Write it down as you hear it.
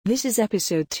This is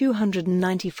episode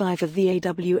 295 of the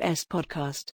AWS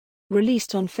podcast,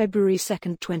 released on February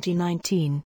 2nd,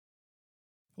 2019.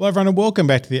 Hello everyone and welcome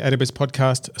back to the AWS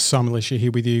podcast. Simon Alicia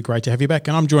here with you. Great to have you back.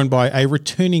 And I'm joined by a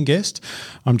returning guest.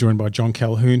 I'm joined by John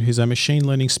Calhoun, who's a machine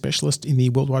learning specialist in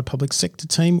the worldwide public sector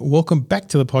team. Welcome back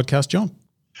to the podcast, John.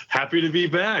 Happy to be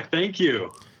back. Thank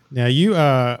you. Now you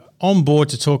are on board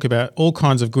to talk about all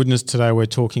kinds of goodness today. We're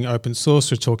talking open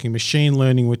source, we're talking machine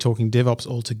learning, we're talking DevOps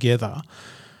all together.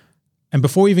 And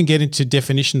before we even get into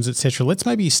definitions, etc., let's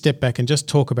maybe step back and just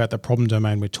talk about the problem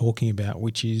domain we're talking about,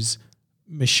 which is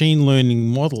machine learning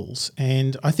models.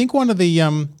 And I think one of the, I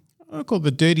don't call it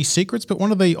the dirty secrets, but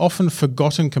one of the often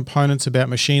forgotten components about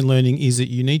machine learning is that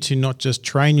you need to not just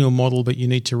train your model, but you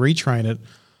need to retrain it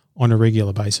on a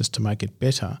regular basis to make it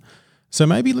better. So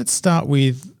maybe let's start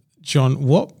with, John,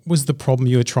 what was the problem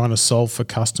you were trying to solve for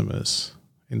customers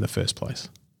in the first place?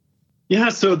 Yeah,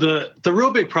 so the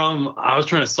real big problem I was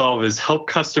trying to solve is help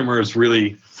customers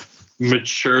really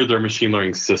mature their machine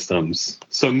learning systems.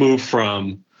 So move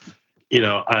from, a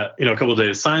couple of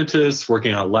data scientists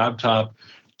working on a laptop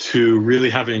to really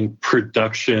having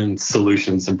production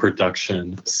solutions and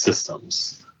production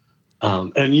systems.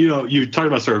 And you talked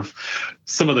about sort of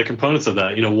some of the components of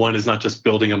that. One is not just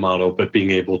building a model, but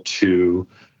being able to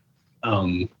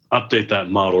update that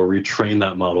model, retrain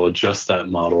that model, adjust that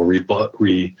model,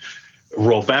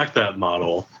 roll back that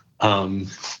model. So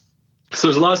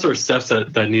there's a lot of sort of steps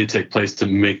that need to take place to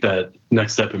make that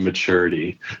next step in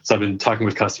maturity. So I've been talking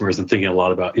with customers and thinking a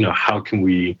lot about, how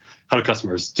do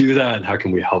customers do that and how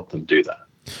can we help them do that?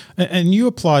 And you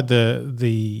applied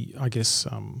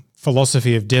the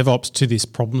philosophy of DevOps to this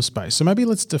problem space. So maybe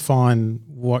let's define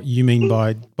what you mean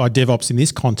by DevOps in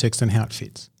this context and how it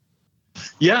fits.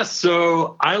 Yeah,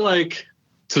 so I like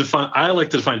to define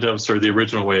DevOps sort of the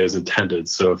original way as intended.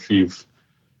 So if you've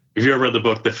ever read the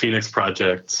book, The Phoenix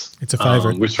Project, it's a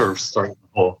favorite. Which sort of started the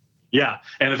whole. Yeah,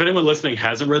 and if anyone listening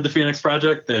hasn't read The Phoenix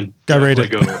Project, then go read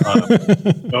it.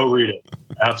 Go read it.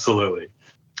 Absolutely.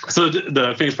 So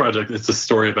the Phoenix Project, it's a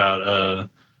story about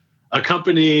a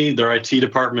company, their IT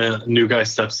department, a new guy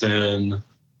steps in.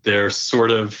 They're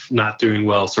sort of not doing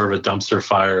well, sort of a dumpster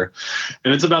fire,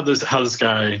 and it's about how this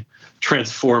guy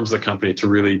transforms the company to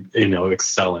really,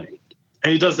 excelling.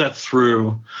 And he does that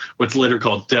through what's later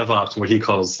called DevOps, what he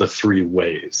calls the three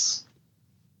ways.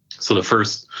 So the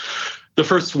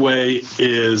first way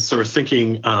is sort of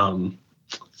thinking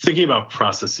about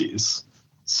processes.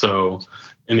 So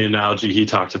in the analogy he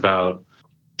talked about,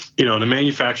 in a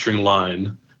manufacturing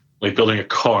line, like building a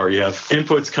car, you have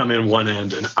inputs come in one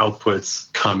end and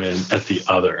outputs come in at the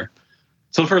other.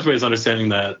 So the first way is understanding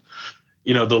that,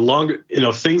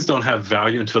 things don't have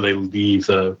value until they leave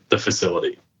the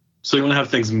facility. So you want to have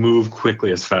things move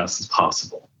quickly as fast as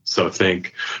possible. So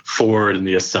think forward in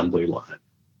the assembly line.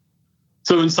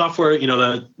 So in software,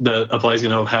 that applies, we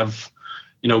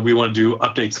want to do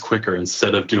updates quicker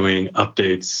instead of doing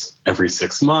updates every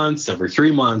 6 months, every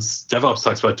 3 months. DevOps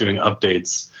talks about doing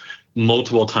updates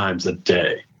multiple times a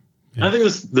day. Yeah. And I think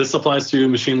this applies to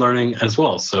machine learning as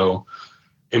well. So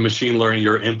in machine learning,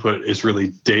 your input is really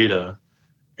data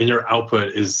and your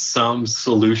output is some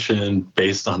solution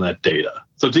based on that data.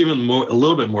 So it's even a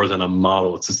little bit more than a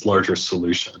model. It's this larger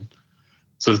solution.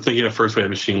 So thinking of first way of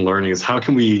machine learning is how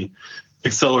can we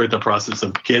accelerate the process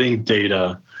of getting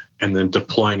data and then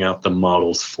deploying out the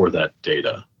models for that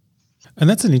data. And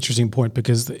that's an interesting point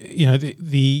because,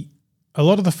 a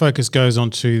lot of the focus goes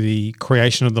onto the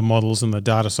creation of the models and the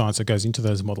data science that goes into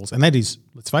those models. And that is,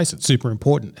 let's face it, super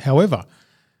important. However,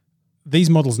 these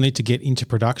models need to get into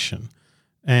production.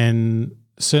 And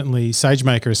certainly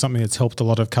SageMaker is something that's helped a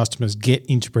lot of customers get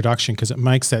into production because it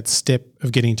makes that step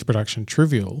of getting into production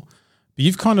trivial. But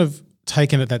you've kind of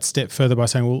taken it that step further by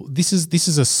saying, well, this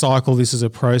is a cycle, this is a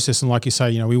process. And like you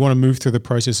say, we want to move through the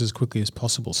process as quickly as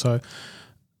possible. So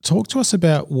talk to us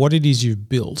about what it is you've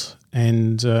built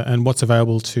and what's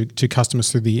available to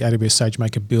customers through the AWS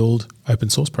SageMaker Build open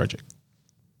source project.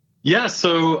 Yeah,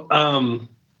 so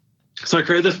I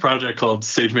created this project called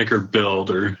SageMaker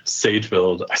Build or Sage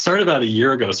Build. I started about a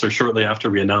year ago, so shortly after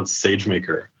we announced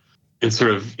SageMaker, and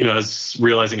sort of, I was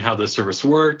realizing how this service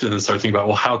worked, and then started thinking about,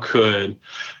 well, how could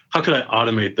I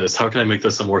automate this? How can I make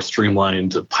this a more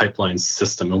streamlined pipeline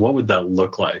system, and what would that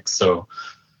look like? So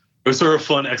it was sort of a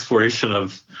fun exploration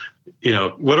of,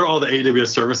 what are all the AWS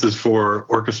services for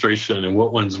orchestration and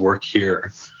what ones work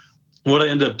here? What I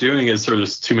ended up doing is sort of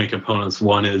two main components.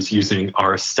 One is using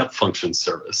our step function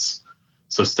service.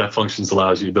 So step functions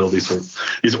allows you to build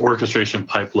these orchestration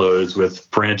pipe loads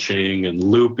with branching and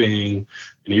looping,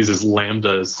 and uses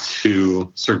lambdas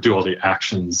to sort of do all the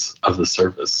actions of the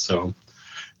service. So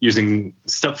using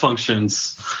step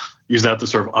functions, use that to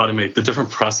sort of automate the different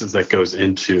process that goes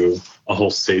into a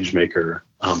whole SageMaker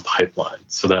pipeline.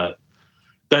 So that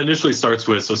initially starts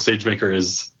with, so SageMaker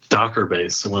is Docker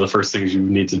based. And one of the first things you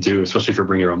need to do, especially if you're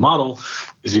bringing your own model,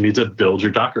 is you need to build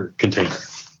your Docker container.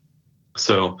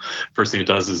 So first thing it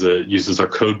does is it uses our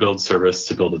code build service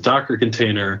to build a Docker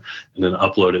container and then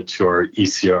upload it to our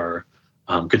ECR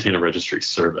container registry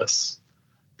service.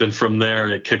 Then from there,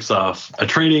 it kicks off a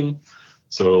training.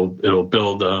 So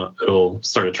it'll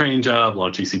start a training job,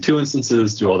 launch EC2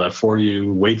 instances, do all that for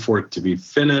you, wait for it to be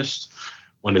finished.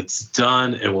 When it's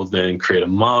done, it will then create a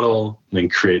model, then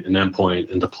create an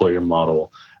endpoint and deploy your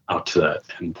model out to that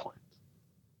endpoint.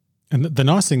 And the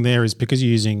nice thing there is because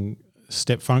you're using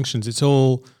step functions, it's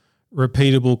all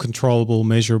repeatable, controllable,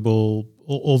 measurable,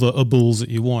 all the abuls that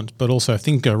you want. But also if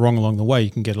things go wrong along the way,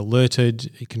 you can get alerted,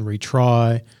 you can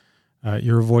retry.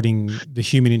 You're avoiding the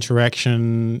human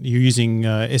interaction. You're using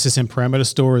SSM parameter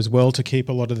store as well to keep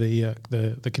a lot of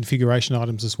the configuration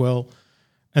items as well.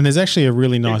 And there's actually a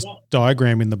really nice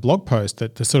diagram in the blog post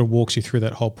that sort of walks you through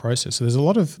that whole process. So there's a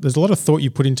lot of thought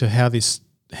you put into how this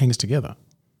hangs together.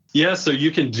 Yeah, so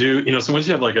you can do, so once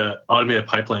you have like an automated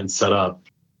pipeline set up,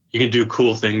 you can do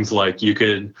cool things like you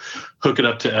could hook it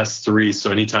up to S3.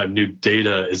 So anytime new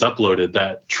data is uploaded,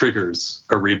 that triggers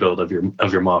a rebuild of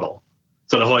your model.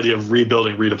 So the whole idea of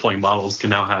rebuilding, redeploying models can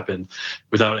now happen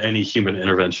without any human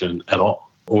intervention at all.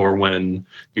 Or when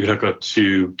you can hook up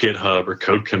to GitHub or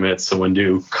code commits, so when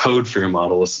new code for your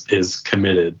model is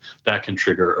committed, that can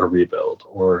trigger a rebuild.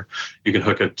 Or you can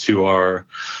hook it to our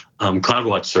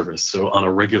CloudWatch service. So on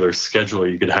a regular schedule,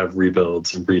 you could have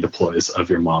rebuilds and redeploys of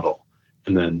your model.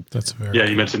 And then,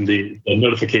 you mentioned the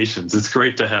notifications. It's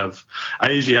great to have.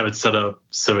 I usually have it set up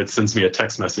so it sends me a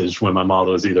text message when my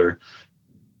model is either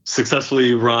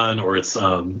successfully run or it's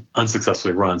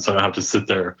unsuccessfully run. So I don't have to sit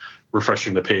there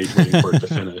refreshing the page waiting for it to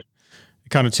finish. It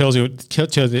kind of tells you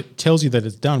that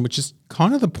it's done, which is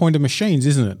kind of the point of machines,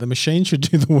 isn't it? The machine should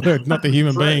do the work, not the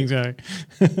human beings.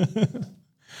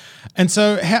 And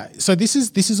so this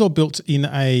is all built in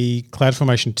a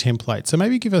CloudFormation template. So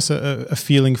maybe give us a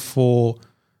feeling for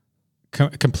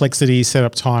complexity,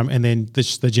 setup time, and then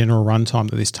the general runtime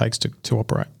that this takes to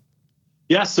operate.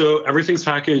 Yeah, so everything's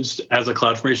packaged as a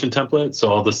CloudFormation template. So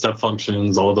all the step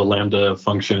functions, all the Lambda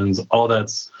functions, all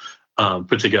that's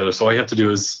put together. So all you have to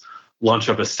do is launch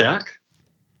up a stack.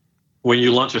 When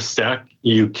you launch a stack,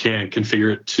 you can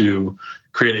configure it to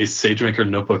create a SageMaker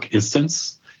notebook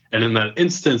instance. And in that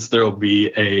instance, there will be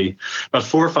about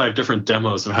 4 or 5 different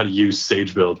demos of how to use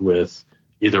SageBuild with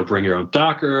either bring your own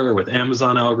Docker, with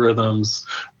Amazon algorithms,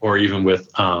 or even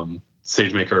with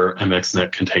SageMaker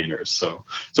MXNet containers. So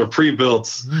pre-built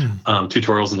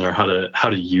tutorials in there how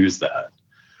to use that.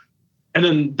 And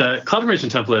then the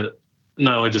CloudFormation template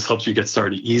not only just helps you get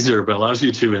started easier, but allows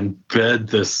you to embed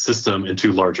this system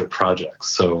into larger projects.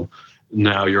 So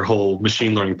now your whole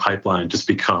machine learning pipeline just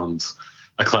becomes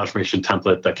a CloudFormation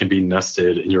template that can be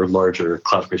nested in your larger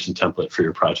CloudFormation template for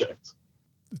your project.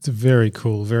 It's very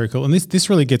cool, very cool. And this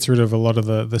really gets rid of a lot of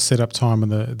the setup time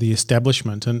and the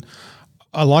establishment. And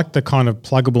I like the kind of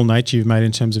pluggable nature you've made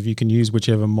in terms of you can use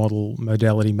whichever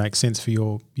modality makes sense for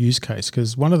your use case.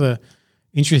 Because one of the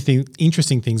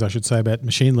interesting things I should say about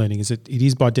machine learning is that it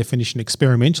is by definition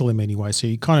experimental in many ways. So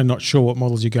you're kind of not sure what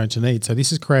models you're going to need. So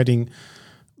this is creating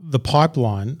the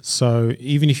pipeline. So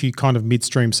even if you kind of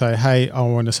midstream say, hey, I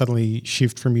want to suddenly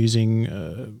shift from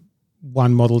using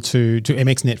one model to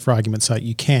MXNet for argument's sake,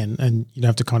 you can, and you don't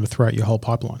have to kind of throw out your whole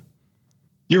pipeline.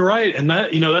 You're right. And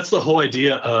that, that's the whole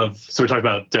idea of, so we talk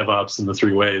about DevOps in the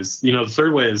 3 ways. The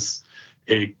third way is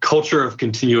a culture of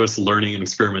continuous learning and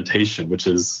experimentation, which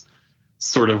is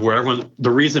sort of where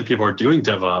the reason people are doing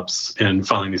DevOps and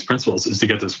following these principles is to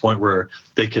get to this point where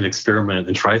they can experiment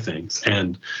and try things.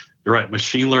 And you're right,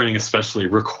 machine learning especially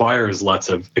requires lots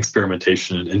of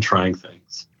experimentation and trying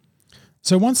things.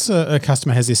 So once a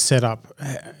customer has this set up,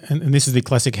 and this is the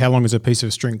classic how long is a piece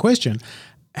of string question,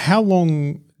 how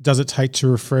long does it take to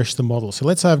refresh the model? So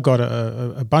let's say I've got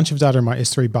a bunch of data in my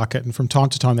S3 bucket, and from time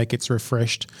to time that gets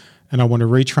refreshed, and I want to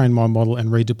retrain my model and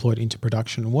redeploy it into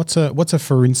production. What's a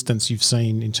for instance you've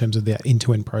seen in terms of that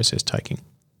end-to-end process taking?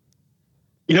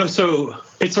 So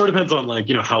it sort of depends on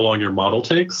how long your model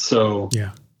takes. So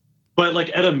yeah. But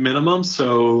at a minimum,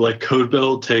 so code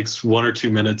build takes 1 or 2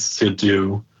 minutes to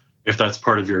do if that's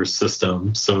part of your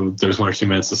system. So there's 1 or 2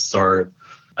 minutes to start.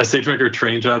 A SageMaker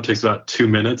training job takes about 2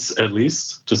 minutes at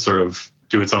least to sort of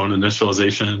do its own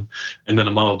initialization. And then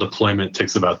a model deployment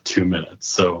takes about 2 minutes.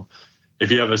 So if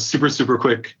you have a super, super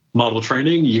quick model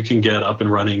training, you can get up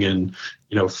and running in,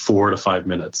 4 to 5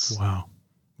 minutes. Wow.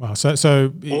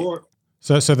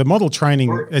 So the model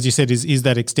training, as you said, is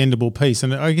that extendable piece,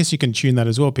 and I guess you can tune that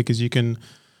as well because you can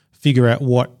figure out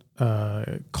what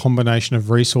combination of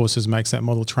resources makes that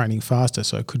model training faster.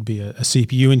 So it could be a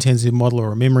CPU intensive model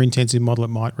or a memory intensive model. It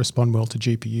might respond well to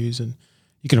GPUs, and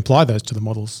you can apply those to the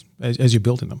models as you're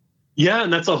building them. Yeah,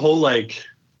 and that's a whole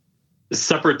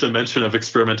separate dimension of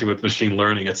experimenting with machine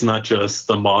learning. It's not just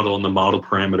the model and the model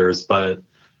parameters, but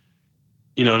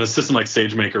in a system like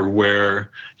SageMaker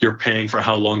where you're paying for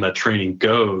how long that training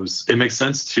goes, it makes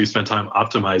sense to spend time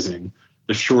optimizing.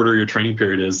 The shorter your training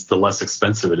period is, the less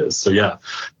expensive it is. So yeah,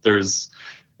 it's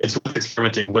worth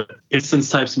experimenting. What instance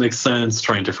types make sense?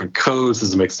 Trying different codes.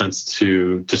 Does it make sense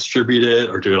to distribute it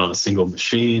or do it on a single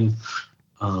machine?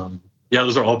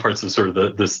 Those are all parts of sort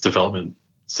of this development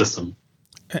system.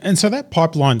 And so that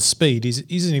pipeline speed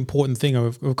is an important thing.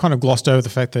 We've kind of glossed over the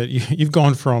fact that you've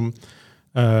gone from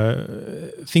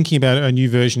thinking about a new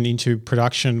version into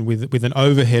production with an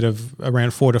overhead of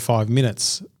around 4 to 5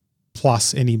 minutes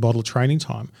plus any model training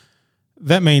time.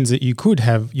 That means that you could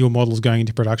have your models going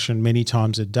into production many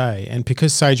times a day. And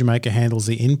because SageMaker handles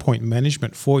the endpoint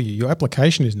management for you, your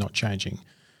application is not changing.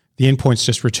 The endpoint's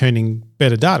just returning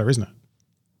better data, isn't it?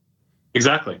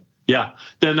 Exactly. Yeah.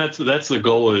 Then that's the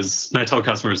goal is, and I tell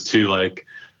customers too,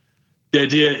 the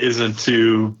idea isn't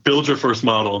to build your first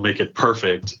model and make it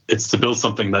perfect. It's to build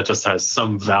something that just has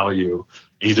some value.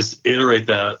 And you just iterate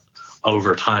that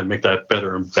over time, make that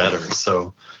better and better.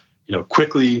 So,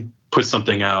 quickly put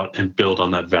something out and build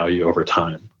on that value over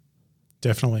time.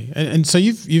 Definitely. And so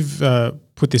you've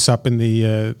put this up in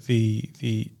the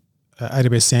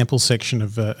AWS sample section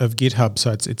of GitHub,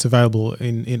 so it's available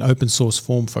in open source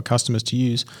form for customers to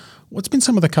use. What's been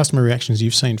some of the customer reactions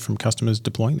you've seen from customers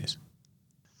deploying this?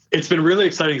 It's been really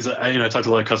exciting because I talked to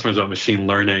a lot of customers about machine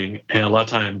learning, and a lot of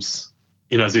times,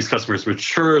 as these customers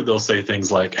mature, they'll say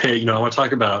things like, "Hey, I want to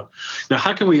talk about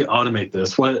how can we automate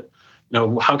this?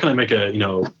 How can I make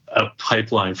a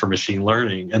pipeline for machine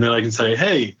learning?" And then I can say,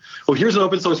 "Hey, well, here's an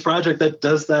open source project that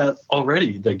does that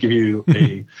already. That give you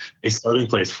a starting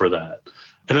place for that."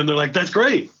 And then they're like, "That's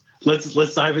great. Let's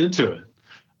dive into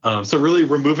it." So really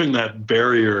removing that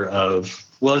barrier of,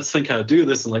 well, let's think how to do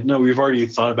this, and no, we've already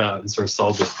thought about and sort of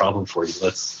solved this problem for you.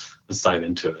 Let's dive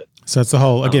into it. So it's the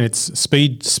whole, again, it's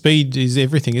speed. Speed is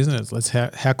everything, isn't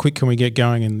it? How quick can we get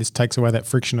going? And this takes away that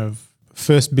friction of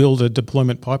first build a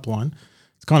deployment pipeline.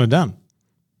 It's kind of done.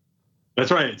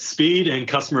 That's right. Speed and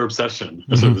customer obsession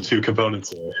are sort of the two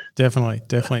components of it. Definitely.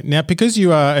 Now, because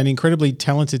you are an incredibly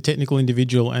talented technical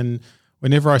individual, and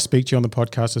whenever I speak to you on the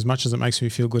podcast, as much as it makes me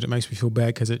feel good, it makes me feel bad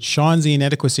because it shines the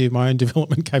inadequacy of my own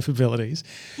development capabilities.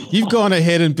 You've gone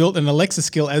ahead and built an Alexa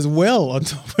skill as well on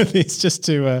top of this, just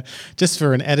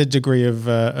for an added degree of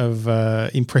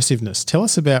impressiveness. Tell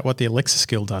us about what the Alexa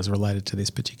skill does related to this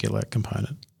particular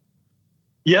component.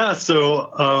 Yeah,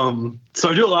 so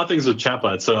I do a lot of things with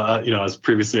chatbots. So I was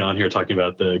previously on here talking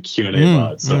about the Q&A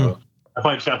bot. So I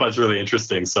find chatbots really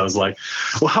interesting. So I was like,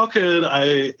 well, how could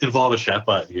I involve a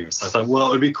chatbot here? So I thought, well,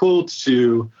 it'd be cool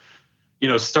to,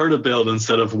 start a build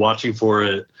instead of watching for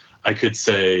it. I could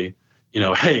say,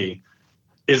 hey,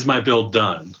 is my build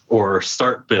done? Or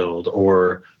start build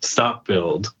or stop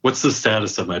build. What's the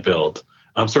status of my build?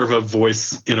 I'm sort of a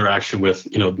voice interaction with,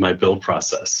 my build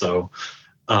process. So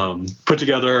put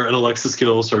together an Alexa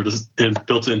skill and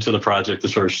built it into the project to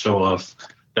sort of show off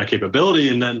that capability.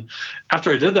 And then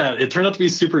after I did that, it turned out to be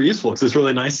super useful because it's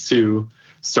really nice to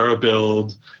start a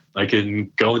build. I can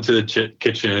go into the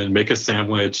kitchen, make a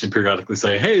sandwich, and periodically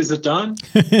say, "Hey, is it done?"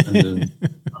 And then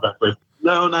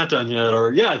no, not done yet,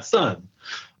 or yeah, it's done.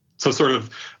 So sort of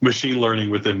machine learning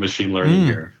within machine learning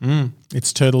here.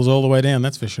 It's turtles all the way down,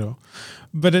 that's for sure.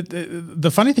 But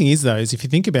the funny thing is, though, is if you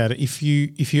think about it, if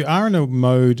you are in a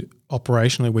mode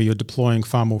operationally where you're deploying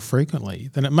far more frequently,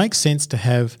 then it makes sense to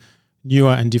have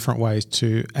newer and different ways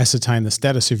to ascertain the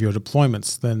status of your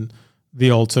deployments than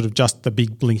the old sort of just the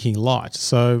big blinking light.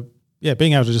 So, yeah,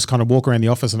 being able to just kind of walk around the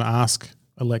office and ask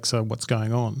Alexa what's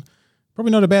going on,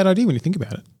 probably not a bad idea when you think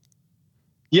about it.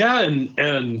 Yeah,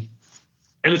 and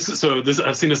it's so this.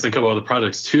 I've seen this in a couple other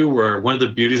projects too, where one of the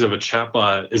beauties of a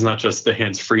chatbot is not just the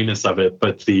hands-freeness of it,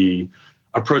 but the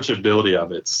approachability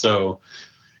of it. So,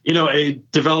 a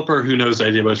developer who knows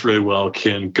AWS really well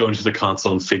can go into the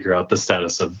console and figure out the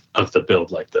status of the build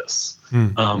like this.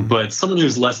 But someone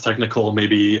who's less technical,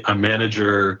 maybe a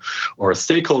manager or a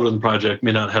stakeholder in the project,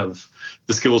 may not have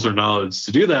the skills or knowledge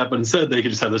to do that, but instead they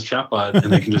can just have this chatbot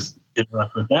and they can just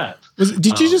interact with that.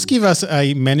 Did you just give us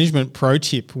a management pro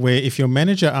tip where if your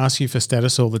manager asks you for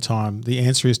status all the time, the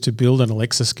answer is to build an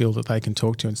Alexa skill that they can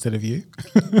talk to instead of you?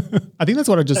 I think that's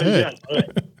what I just heard.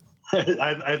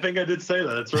 Yeah, I think I did say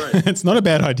that. That's right. It's not a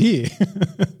bad idea.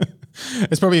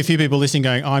 There's probably a few people listening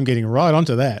going, I'm getting right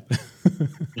onto that.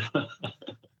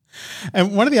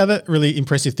 And one of the other really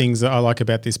impressive things that I like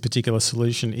about this particular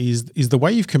solution is the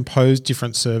way you've composed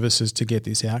different services to get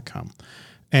this outcome.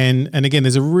 And again,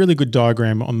 there's a really good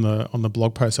diagram on the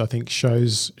blog post, I think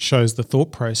shows the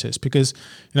thought process, because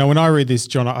when I read this,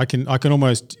 John, I can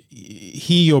almost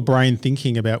hear your brain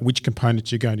thinking about which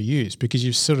components you're going to use, because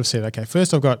you've sort of said, okay,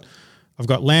 first I've got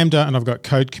Lambda and I've got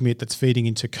code commit that's feeding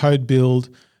into code build.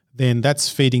 Then that's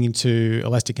feeding into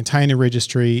Elastic Container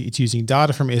Registry. It's using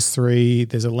data from S3.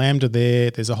 There's a Lambda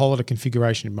there. There's a whole lot of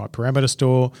configuration in my parameter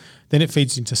store. Then it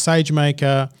feeds into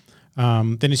SageMaker.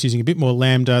 Then it's using a bit more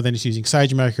Lambda. Then it's using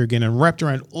SageMaker again. And wrapped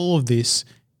around all of this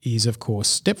is, of course,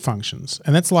 step functions.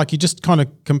 And that's like you just kind of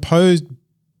composed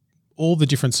all the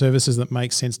different services that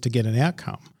make sense to get an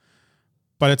outcome.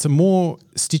 But it's a more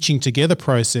stitching together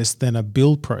process than a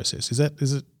build process. Is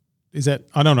that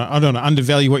I don't know,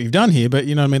 undervalue what you've done here, but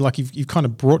you know what I mean? Like you've kind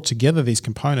of brought together these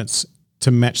components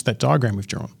to match that diagram we've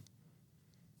drawn.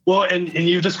 Well, and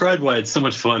you've described why it's so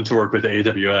much fun to work with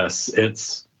AWS.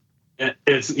 It's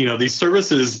these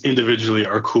services individually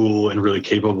are cool and really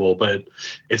capable, but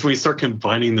it's when you start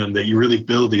combining them that you really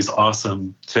build these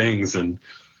awesome things. And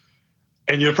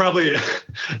you're probably,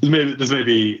 this may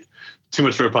be too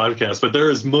much for a podcast, but there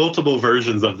is multiple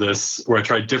versions of this where I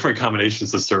tried different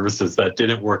combinations of services that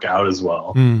didn't work out as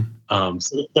well.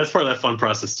 So that's part of that fun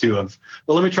process too of,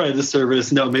 well, let me try this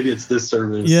service. No, maybe it's this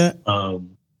service. Yeah.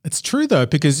 It's true though,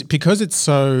 because it's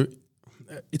so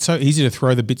easy to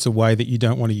throw the bits away that you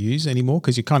don't want to use anymore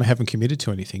because you kind of haven't committed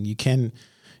to anything. You can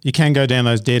go down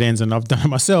those dead ends, and I've done it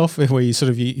myself, where you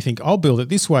think I'll build it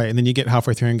this way, and then you get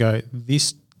halfway through and go,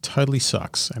 this totally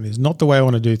sucks and is not the way I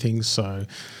want to do things. So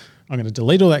I'm going to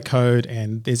delete all that code,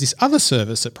 and there's this other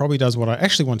service that probably does what I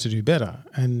actually want to do better.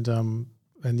 And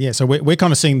yeah, so we're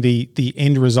kind of seeing the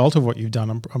end result of what you've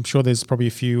done. I'm sure there's probably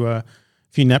a few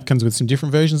napkins with some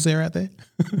different versions there out there.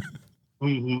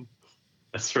 Mm-hmm.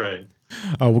 That's right.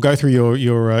 Oh, we'll go through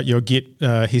your Git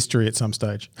history at some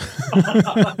stage.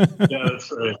 Yeah,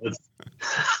 that's right.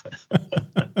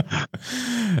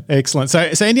 Excellent. So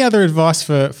any other advice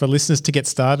for listeners to get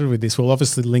started with this? We'll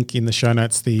obviously link in the show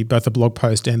notes both the blog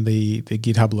post and the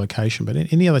GitHub location. But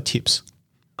any other tips?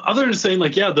 Other than saying,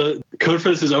 the code for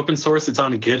this is open source. It's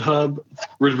on GitHub.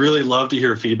 We'd really love to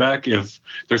hear feedback. If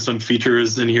there's some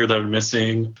features in here that are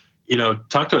missing,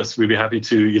 talk to us. We'd be happy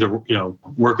to either,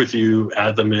 work with you,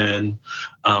 add them in,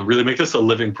 really make this a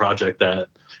living project that,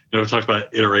 we've talked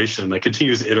about iteration, that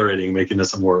continues iterating, making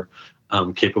this a more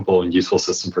capable and useful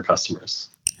system for customers.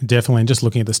 Definitely. And just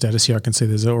looking at the status here, I can see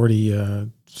there's already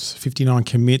 59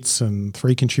 commits and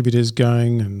 3 contributors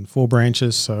going and 4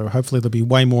 branches. So hopefully there'll be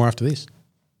way more after this.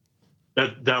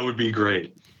 That would be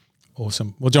great.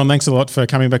 Awesome. Well, John, thanks a lot for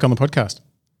coming back on the podcast.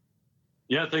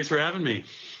 Yeah, thanks for having me.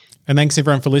 And thanks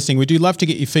everyone for listening. We do love to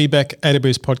get your feedback.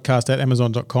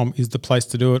 awspodcast@amazon.com is the place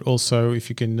to do it. Also, if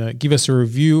you can give us a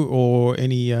review or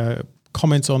any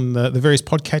comments on the various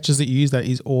podcatchers that you use, that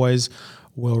is always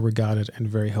well regarded and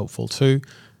very helpful too.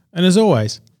 And as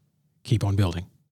always, keep on building.